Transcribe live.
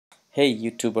Hey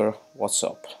YouTuber, what's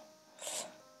up?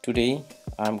 Today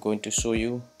I'm going to show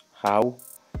you how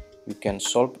you can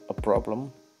solve a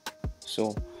problem.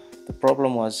 So the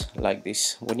problem was like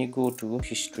this: when you go to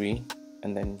history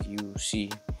and then you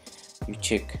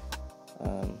check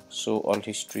show all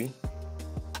history,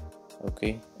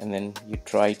 okay, and then you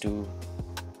try to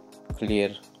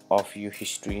clear off your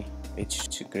history,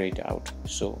 it's grayed out,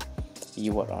 so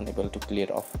you are unable to clear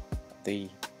off the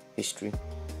history.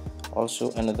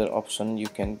 Also, another option, you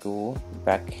can go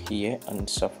back here on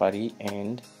Safari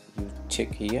and you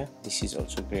check here, this is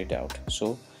also grayed out,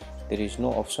 so there is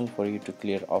no option for you to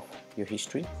clear off your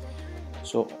history.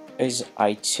 So as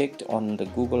I checked on the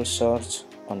Google search,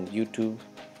 on YouTube,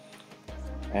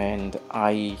 and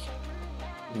I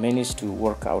managed to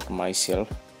work out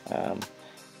myself,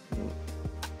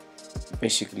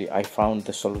 basically I found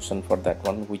the solution for that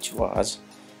one, which was,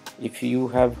 if you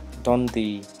have done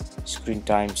the screen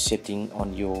time setting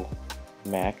on your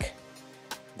Mac,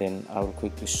 then I will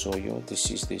quickly show you.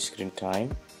 This is the screen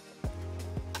time.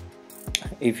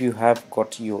 If you have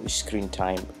got your screen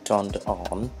time turned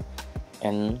on,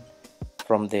 and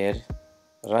from there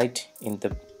right in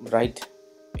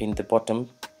the bottom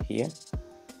here,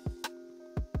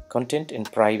 content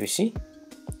and privacy,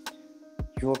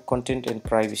 your content and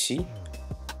privacy,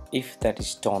 if that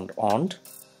is turned on,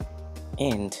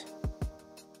 and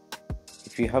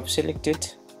if you have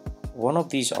selected one of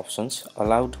these options,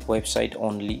 allowed website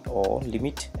only or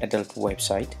limit adult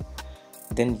website,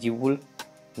 then you will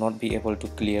not be able to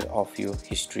clear off your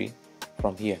history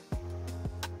from here.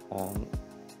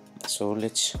 So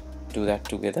let's do that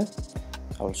together.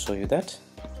 I will show you that.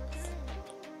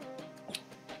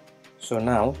 So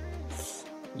now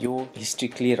your history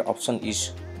clear option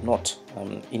is not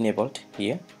enabled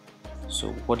here. So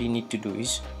what you need to do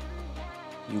is,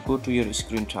 you go to your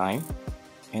screen time,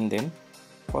 and then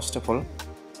first of all,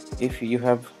 if you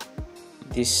have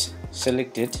this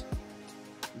selected,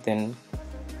 then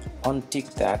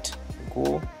untick that,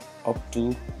 go up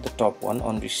to the top one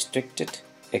on restricted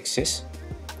access,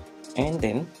 and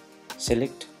then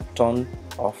select turn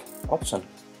off option.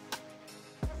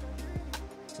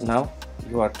 Now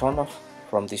you are turned off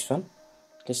from this one.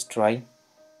 Let's try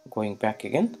going back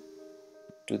again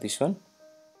to this one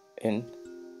and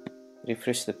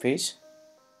refresh the page.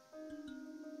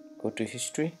 Go to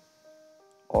history,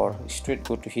 or straight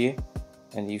go to here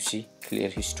and you see clear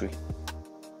history,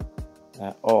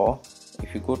 or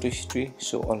if you go to history,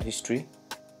 show all history,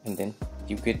 and then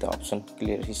you get the option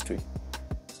clear history.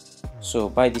 So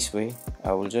by this way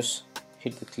I will just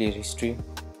hit the clear history,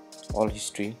 all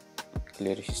history,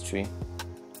 clear history,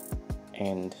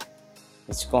 and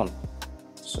it's gone.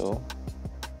 So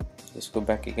let's go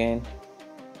back again.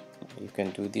 You can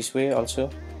do this way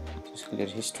also, just clear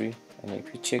history, and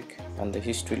if you check on the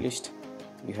history list,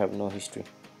 you have no history.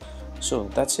 So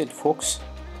that's it, folks.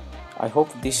 I hope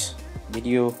this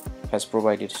video has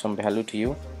provided some value to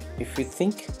you. If you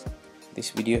think this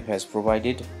video has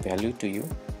provided value to you,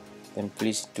 then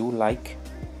please do like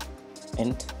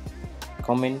and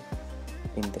comment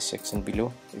in the section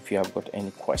below if you have got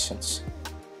any questions,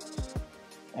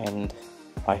 and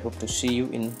I hope to see you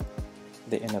in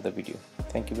the another video.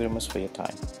 Thank you very much for your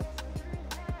time.